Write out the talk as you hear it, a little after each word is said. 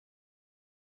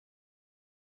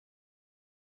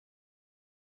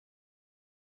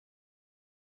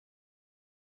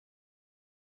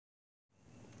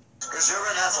Cause you're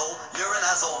an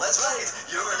asshole, that's right.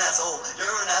 You're an asshole,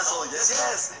 yes,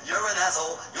 yes. You're an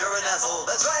asshole,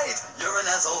 that's right. You're an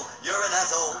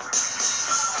asshole.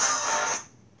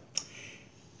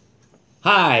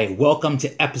 Hi, welcome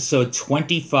to episode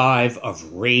 25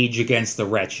 of Rage Against the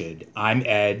Wretched. I'm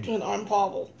Ed. And I'm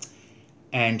Pavel.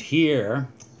 And here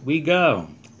we go.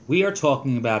 We are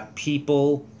talking about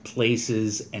people,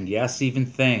 places, and yes, even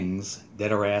things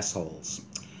that are assholes.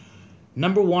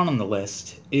 Number one on the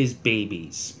list is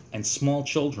babies and small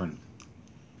children.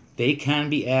 They can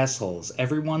be assholes.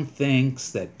 Everyone thinks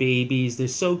that babies, they're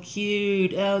so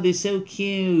cute. Oh, they're so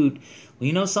cute. Well,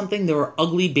 you know something? There are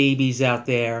ugly babies out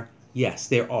there. Yes,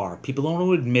 there are. People don't want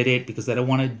to admit it because they don't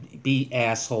want to be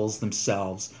assholes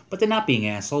themselves. But they're not being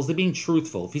assholes. They're being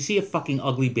truthful. If you see a fucking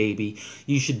ugly baby,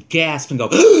 you should gasp and go,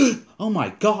 oh my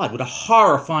God, what a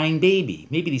horrifying baby.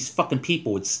 Maybe these fucking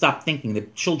people would stop thinking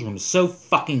that children were so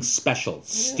fucking special.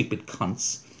 Stupid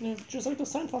cunts. Yeah, just like the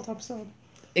Seinfeld episode.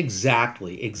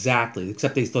 Exactly.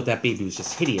 Except they thought that baby was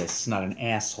just hideous, not an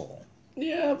asshole.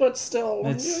 Yeah, but still.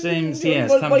 It seems, yeah,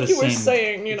 it's but kind like of the you were same.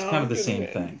 saying, you it's know, kind of the same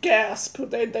thing. Gasp.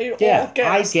 They all gasp.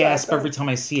 I gasp every time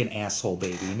I see an asshole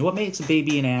baby. You know what makes a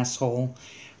baby an asshole?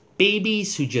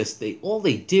 Babies who just, all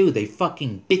they do, they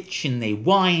fucking bitch and they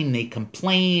whine, they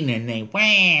complain, and they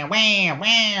wah.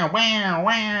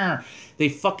 They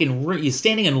fucking, you're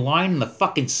standing in line in the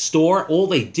fucking store, all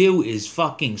they do is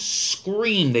fucking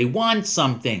scream. They want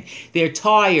something. They're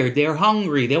tired, they're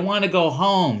hungry, they want to go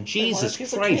home. Jesus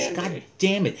Christ, God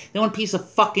damn it. They want a piece of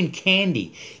fucking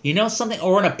candy. You know something?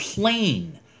 Or on a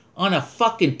plane. On a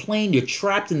fucking plane, you're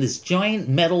trapped in this giant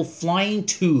metal flying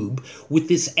tube with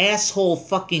this asshole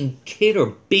fucking kid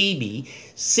or baby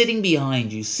sitting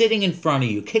behind you, sitting in front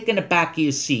of you, kicking the back of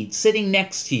your seat, sitting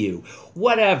next to you,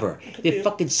 whatever. They're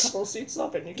fucking... a couple of seats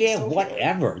up and you can still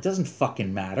whatever. It doesn't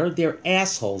fucking matter. They're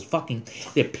assholes. Fucking...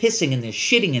 They're pissing and they're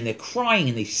shitting and they're crying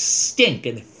and they stink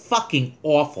and they're fucking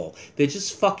awful. They're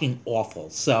just fucking awful.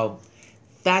 So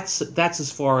that's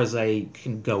as far as I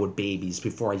can go with babies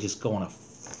before I just go on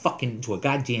to a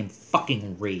goddamn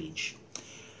fucking rage.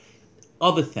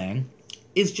 Other thing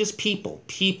is just people.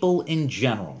 People in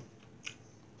general.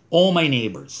 All my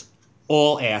neighbors.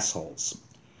 All assholes.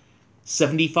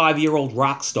 75-year-old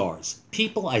rock stars.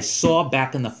 People I saw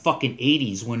back in the fucking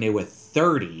 80s when they were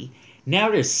 30. Now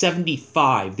they're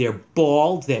 75. They're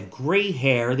bald. They have gray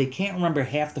hair. They can't remember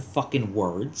half the fucking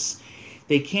words.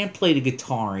 They can't play the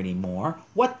guitar anymore.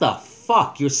 What the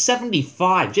fuck? You're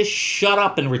 75. Just shut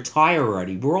up and retire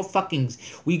already.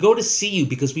 We go to see you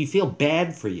because we feel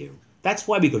bad for you. That's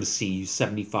why we go to see you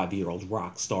 75-year-old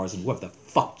rock stars and whoever the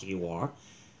fuck you are.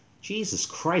 Jesus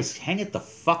Christ, hang it the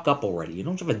fuck up already. You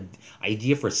don't have an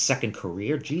idea for a second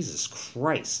career? Jesus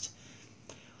Christ.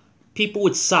 People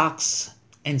with socks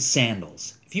and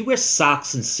sandals. If you wear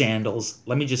socks and sandals,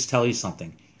 let me just tell you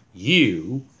something.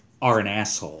 You are an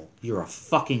asshole. You're a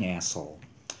fucking asshole.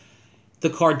 The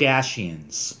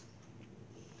Kardashians.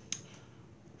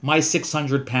 My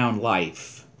 600-Pound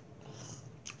Life.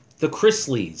 The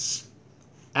Chrisleys.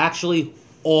 Actually,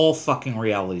 all fucking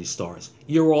reality stars.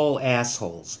 You're all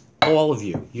assholes. All of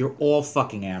you. You're all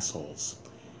fucking assholes.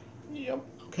 Yep.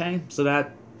 Okay? So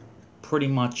that pretty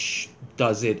much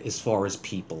does it as far as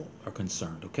people are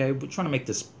concerned. Okay? We're trying to make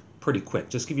this pretty quick.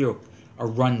 Just give you a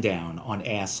rundown on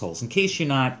assholes. In case you're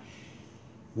not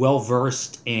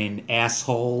well-versed in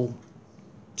asshole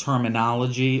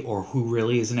terminology or who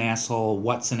really is an asshole,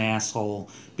 what's an asshole,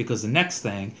 because the next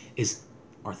thing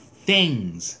are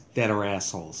things that are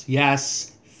assholes.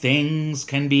 Yes, things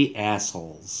can be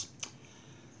assholes.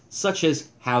 Such as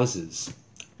houses.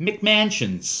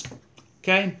 McMansions.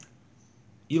 Okay?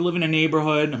 You live in a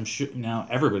neighborhood, I'm sure, now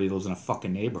everybody lives in a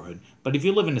fucking neighborhood, but if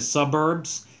you live in the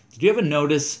suburbs, did you ever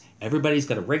notice everybody's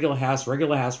got a regular house? All of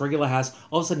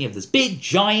a sudden you have this big,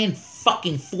 giant,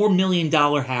 fucking $4 million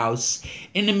house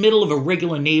in the middle of a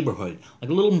regular neighborhood. Like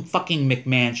a little fucking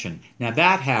McMansion. Now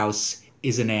that house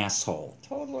is an asshole.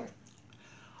 Totally.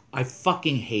 I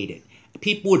fucking hate it.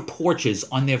 People with porches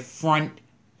on their front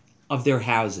of their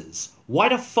houses. Why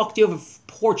the fuck do you have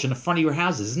a porch on the front of your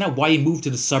houses? Isn't that why you moved to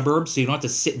the suburbs? So you don't have to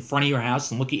sit in front of your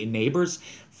house and look at your neighbors?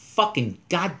 Fucking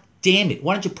goddamn it.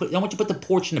 Why don't you put the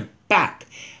porch in the back?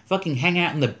 Fucking hang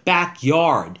out in the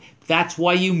backyard. That's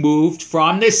why you moved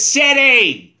from the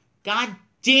city! God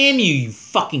damn you, you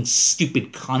fucking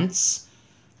stupid cunts.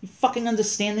 You fucking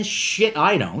understand this shit?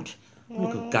 I don't.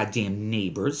 Look at goddamn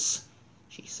neighbors.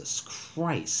 Jesus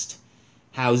Christ.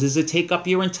 Houses that take up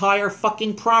your entire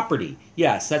fucking property.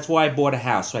 Yes, that's why I bought a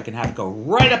house, so I can have it go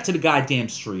right up to the goddamn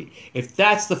street. If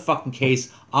that's the fucking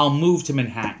case, I'll move to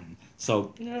Manhattan.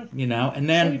 So, Yeah. you know, and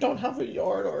So you then, don't have a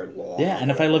yard or a lawn. yeah, and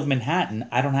or if I live in whatever. Manhattan,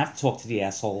 I don't have to talk to the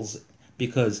assholes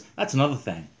because that's another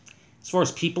thing. As far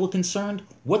as people are concerned,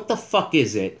 what the fuck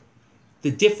is it? The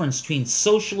difference between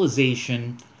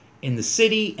socialization in the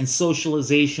city and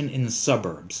socialization in the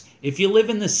suburbs. If you live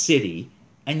in the city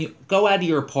and you go out of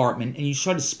your apartment and you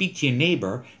try to speak to your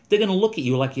neighbor, they're going to look at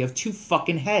you like you have two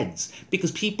fucking heads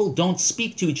because people don't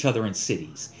speak to each other in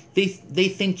cities. They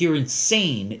think you're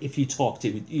insane if you talk to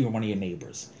one of your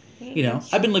neighbors. You know,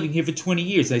 I've been living here for 20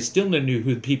 years. I still don't know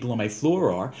who the people on my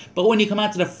floor are. But when you come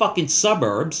out to the fucking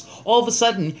suburbs, all of a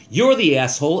sudden, you're the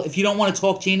asshole if you don't want to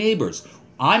talk to your neighbors.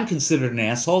 I'm considered an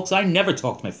asshole because I never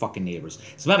talk to my fucking neighbors.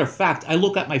 As a matter of fact, I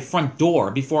look at my front door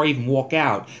before I even walk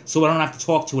out so I don't have to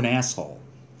talk to an asshole.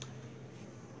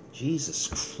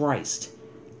 Jesus Christ.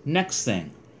 Next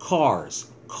thing, cars.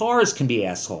 Cars can be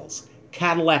assholes.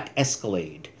 Cadillac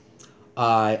Escalade.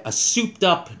 A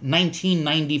souped-up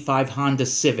 1995 Honda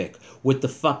Civic with the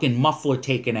fucking muffler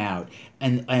taken out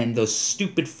and those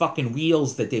stupid fucking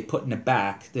wheels that they put in the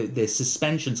back. The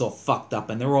suspension's all fucked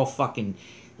up and they're all fucking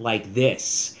like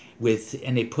this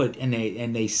and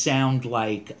they sound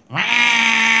like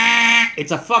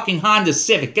it's a fucking Honda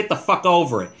Civic. Get the fuck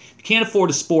over it. If you can't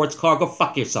afford a sports car, go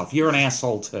fuck yourself. You're an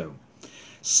asshole too.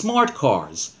 Smart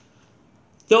cars.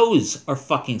 Those are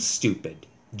fucking stupid.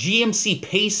 GMC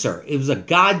Pacer, it was a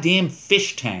goddamn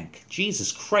fish tank.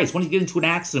 Jesus Christ, when you get into an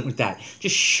accident with that,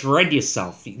 just shred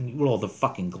yourself with all the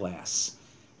fucking glass.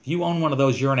 If you own one of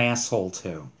those, you're an asshole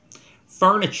too.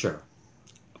 Furniture,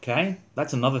 okay?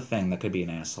 That's another thing that could be an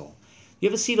asshole. You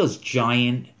ever see those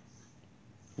giant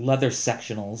leather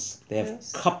sectionals? They have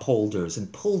cup holders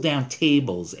and pull-down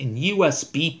tables and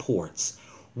USB ports.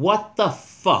 What the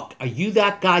fuck? Are you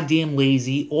that goddamn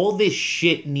lazy? All this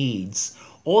shit needs...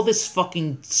 All this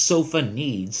fucking sofa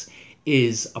needs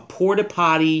is a porta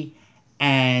potty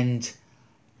and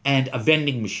a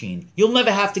vending machine. You'll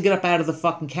never have to get up out of the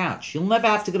fucking couch. You'll never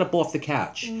have to get up off the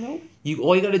couch. Nope.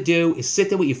 All you gotta do is sit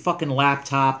there with your fucking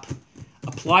laptop,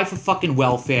 apply for fucking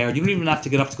welfare. You don't even have to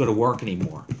get up to go to work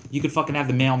anymore. You could fucking have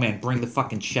the mailman bring the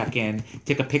fucking check in,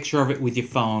 take a picture of it with your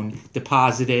phone,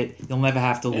 deposit it. You'll never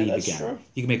have to leave that's again. True.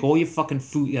 You can make all your fucking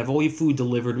food, you have all your food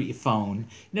delivered with your phone. You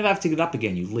never have to get up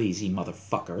again, you lazy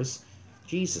motherfuckers.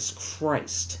 Jesus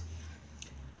Christ.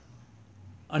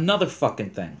 Another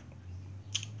fucking thing.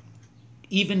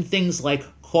 Even things like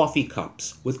coffee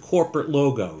cups with corporate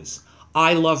logos.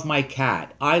 I love my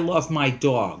cat. I love my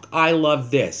dog. I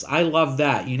love this. I love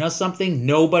that. You know something?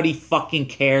 Nobody fucking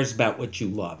cares about what you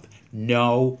love.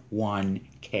 No one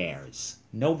cares.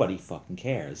 Nobody fucking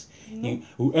cares. Nope.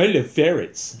 I love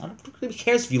ferrets. Nobody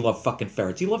cares if you love fucking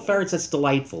ferrets. You love ferrets, that's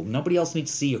delightful. Nobody else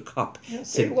needs to see your cup. Yeah,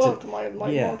 see, look, my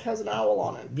mug has an owl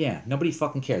on it. Yeah, nobody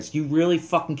fucking cares. You really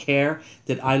fucking care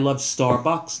that I love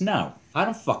Starbucks? No, I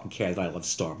don't fucking care that I love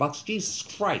Starbucks. Jesus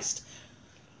Christ.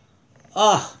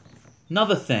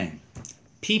 Another thing.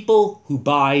 People who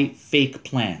buy fake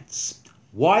plants.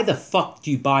 Why the fuck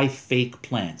do you buy fake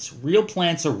plants? Real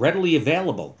plants are readily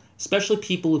available. Especially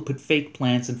people who put fake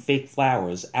plants and fake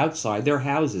flowers outside their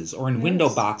houses or in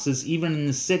window boxes, even in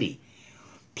the city.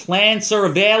 Plants are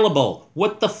available.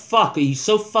 What the fuck? Are you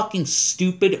so fucking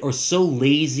stupid or so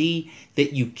lazy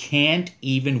that you can't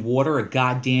even water a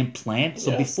goddamn plant?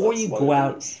 So before you go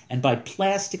out and buy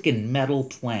plastic and metal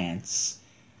plants,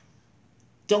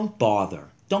 don't bother.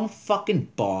 Don't fucking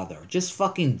bother. Just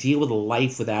fucking deal with a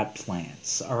life without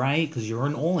plants, alright? Because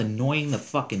you're all annoying the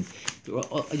fucking...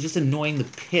 just annoying the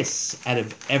piss out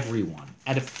of everyone.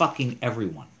 Out of fucking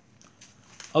everyone.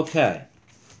 Okay.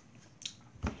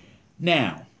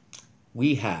 Now,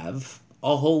 we have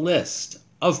a whole list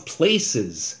of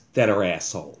places that are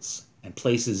assholes. And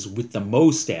places with the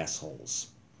most assholes.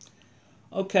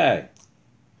 Okay.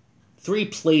 3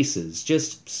 places,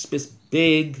 just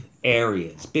big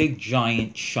areas, big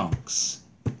giant chunks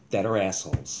that are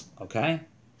assholes, okay?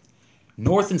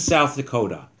 North and South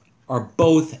Dakota are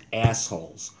both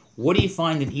assholes. What do you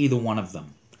find in either one of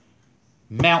them?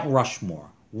 Mount Rushmore.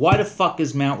 Why the fuck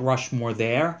is Mount Rushmore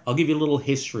there? I'll give you a little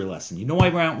history lesson. You know why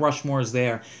Mount Rushmore is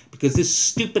there? Because this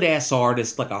stupid-ass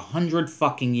artist, like 100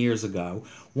 fucking years ago,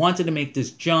 wanted to make this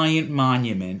giant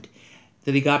monument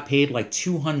that he got paid like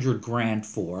 200 grand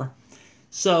for.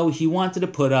 So he wanted to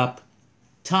put up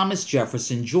Thomas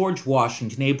Jefferson, George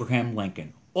Washington, Abraham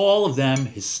Lincoln. All of them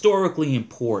historically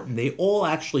important. They all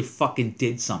actually fucking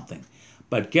did something.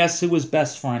 But guess who his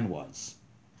best friend was?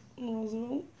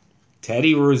 Roosevelt.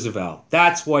 Teddy Roosevelt.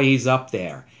 That's why he's up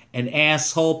there. An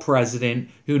asshole president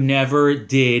who never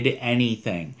did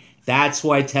anything. That's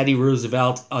why Teddy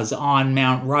Roosevelt is on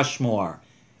Mount Rushmore.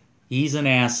 He's an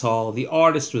asshole. The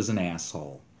artist was an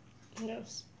asshole.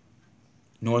 Yes.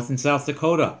 North and South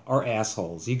Dakota are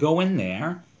assholes. You go in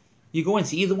there, you go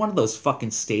into either one of those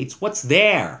fucking states, what's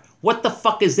there? What the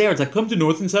fuck is there? It's like, come to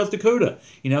North and South Dakota.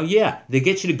 You know, yeah, they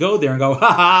get you to go there and go,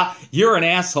 ha, you're an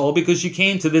asshole because you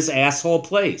came to this asshole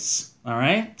place. All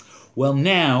right? Well,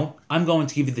 now I'm going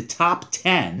to give you the top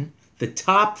 10, the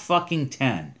top fucking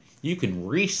 10. You can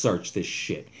research this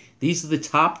shit. These are the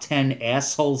top 10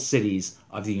 asshole cities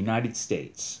of the United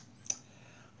States.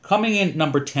 Coming in at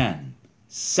number 10,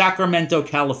 Sacramento,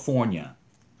 California.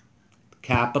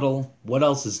 Capital, what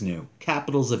else is new?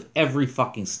 Capitals of every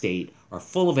fucking state are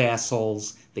full of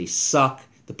assholes. They suck.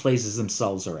 The places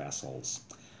themselves are assholes.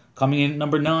 Coming in at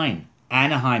number 9,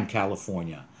 Anaheim,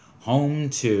 California. Home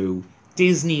to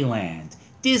Disneyland.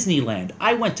 Disneyland.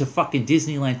 I went to fucking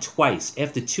Disneyland twice.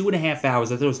 After 2.5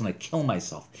 hours, I thought I was going to kill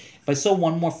myself. If I saw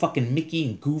one more fucking Mickey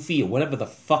and Goofy or whatever the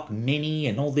fuck, Minnie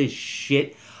and all this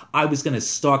shit, I was going to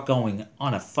start going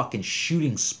on a fucking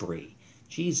shooting spree.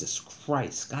 Jesus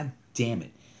Christ. God damn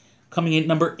it. Coming in at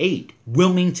number 8,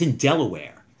 Wilmington,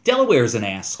 Delaware. Delaware is an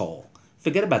asshole.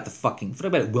 Forget about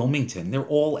Wilmington. They're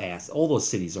all all those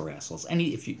cities are assholes.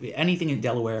 Anything in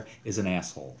Delaware is an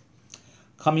asshole.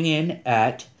 Coming in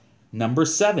at number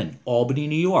 7, Albany,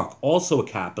 New York. Also a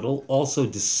capital, also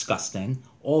disgusting,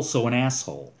 also an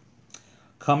asshole.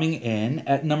 Coming in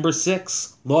at number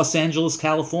 6, Los Angeles,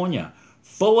 California.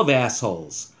 Full of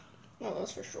assholes. Oh,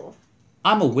 that's for sure.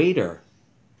 I'm a waiter.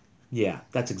 Yeah,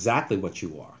 that's exactly what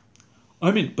you are.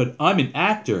 But I'm an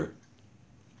actor.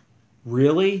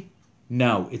 Really?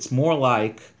 No, it's more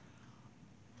like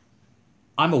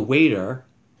I'm a waiter,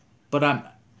 but I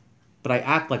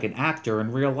act like an actor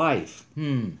in real life.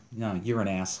 No, you're an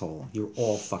asshole. You're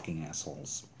all fucking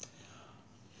assholes.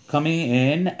 Coming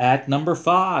in at number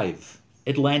 5,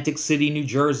 Atlantic City, New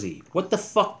Jersey. What the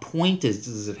fuck point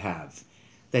does it have?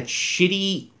 That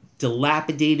shitty,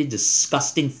 dilapidated,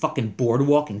 disgusting fucking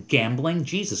boardwalk and gambling?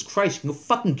 Jesus Christ, you can go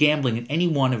fucking gambling in any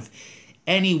one of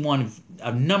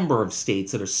a number of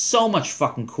states that are so much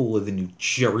fucking cooler than New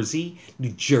Jersey.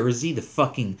 New Jersey, the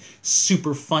fucking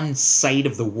super fun site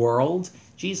of the world.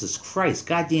 Jesus Christ,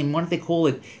 goddamn, why don't they call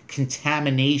it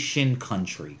contamination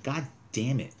country? God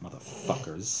damn it,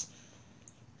 motherfuckers.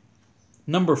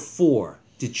 Number 4,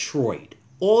 Detroit.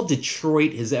 All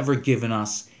Detroit has ever given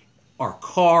us are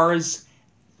cars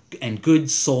and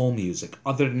good soul music.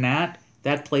 Other than that,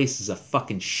 that place is a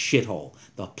fucking shithole.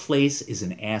 The place is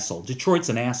an asshole. Detroit's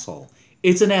an asshole.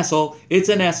 It's an asshole. It's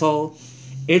an asshole.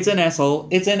 It's an asshole.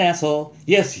 It's an asshole.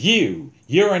 Yes,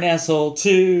 you're an asshole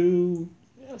too.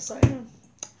 Yes, I am.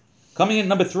 Coming in at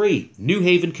number 3, New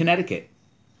Haven, Connecticut.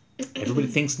 Everybody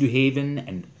thinks New Haven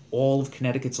and all of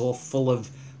Connecticut's all full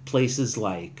of places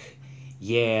like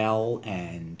Yale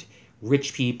and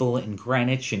rich people in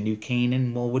Greenwich and New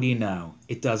Canaan. Well, what do you know?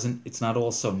 It's not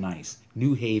all so nice.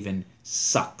 New Haven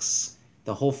sucks.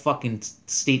 The whole fucking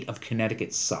state of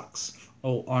Connecticut sucks.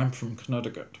 Oh, I'm from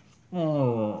Connecticut.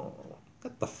 Oh,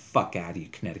 get the fuck out of you,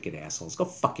 Connecticut assholes. Go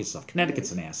fuck yourself.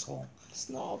 Connecticut's an asshole.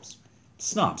 Snobs.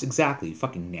 Snobs, exactly. You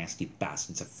fucking nasty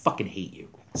bastards. I fucking hate you.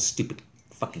 Stupid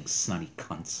fucking snotty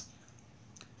cunts.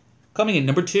 Coming in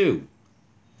number 2,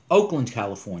 Oakland,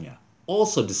 California.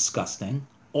 Also disgusting.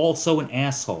 Also an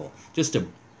asshole. Just a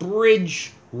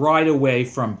bridge ride away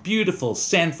from beautiful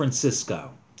San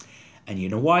Francisco. And you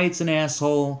know why it's an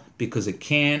asshole? Because it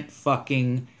can't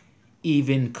fucking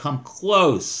even come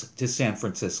close to San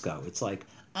Francisco. It's like,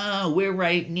 oh, we're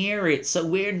right near it, so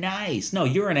we're nice. No,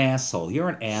 you're an asshole. You're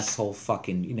an asshole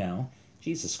fucking,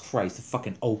 Jesus Christ, the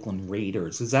fucking Oakland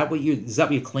Raiders. Is that what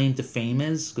your claim to fame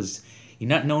is? Because you're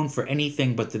not known for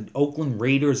anything but the Oakland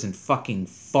Raiders and fucking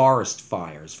forest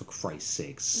fires, for Christ's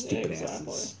sake. Stupid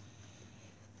asses.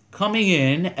 Coming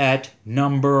in at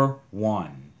number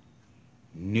 1,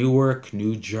 Newark,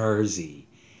 New Jersey.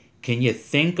 Can you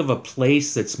think of a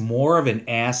place that's more of an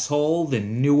asshole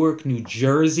than Newark, New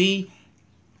Jersey?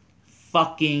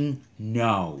 Fucking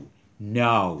no.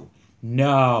 No.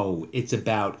 No. It's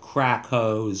about crack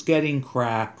hoes, getting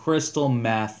crack, crystal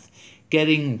meth,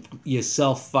 getting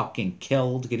yourself fucking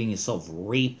killed, getting yourself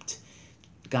raped.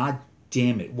 God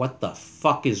damn it. What the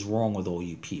fuck is wrong with all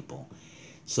you people?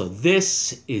 So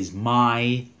this is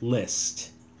my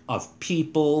list of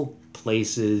people,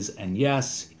 places, and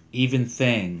yes, even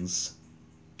things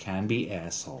can be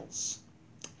assholes.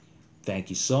 Thank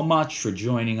you so much for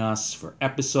joining us for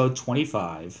episode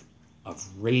 25 of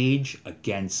Rage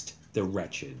Against the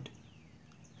Wretched.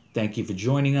 Thank you for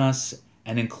joining us.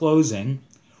 And in closing,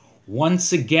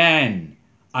 once again,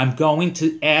 I'm going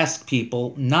to ask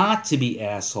people not to be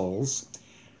assholes.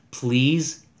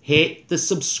 Please hit the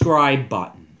subscribe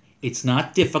button. It's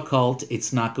not difficult.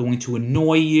 It's not going to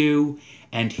annoy you.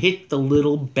 And hit the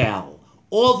little bell.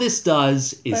 All this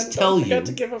does is And tell don't forget you.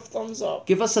 to give a thumbs up.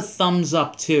 Give us a thumbs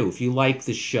up too if you like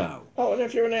the show. Oh, and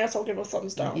if you're an asshole, give a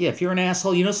thumbs down. Yeah, if you're an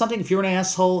asshole, you know something? If you're an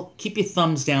asshole, keep your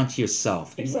thumbs down to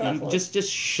yourself. Exactly.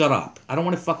 Just shut up. I don't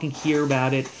want to fucking hear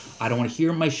about it. I don't want to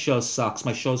hear my show sucks.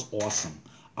 My show's awesome.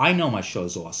 I know my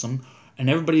show's awesome, and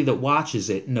everybody that watches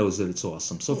it knows that it's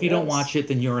awesome. So if you don't Yes. watch it,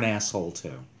 then you're an asshole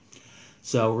too.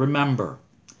 So remember,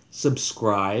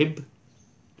 subscribe,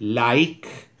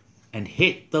 like, and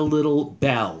hit the little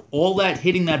bell. All that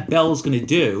hitting that bell is going to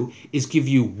do is give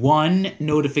you one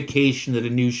notification that a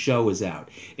new show is out.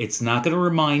 It's not going to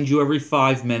remind you every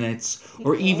 5 minutes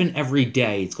or even every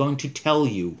day. It's going to tell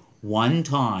you one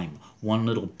time. One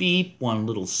little beep, one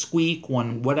little squeak,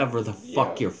 one whatever the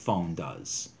fuck your phone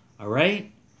does. All right?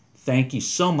 Thank you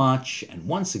so much. And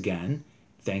once again,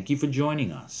 thank you for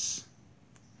joining us.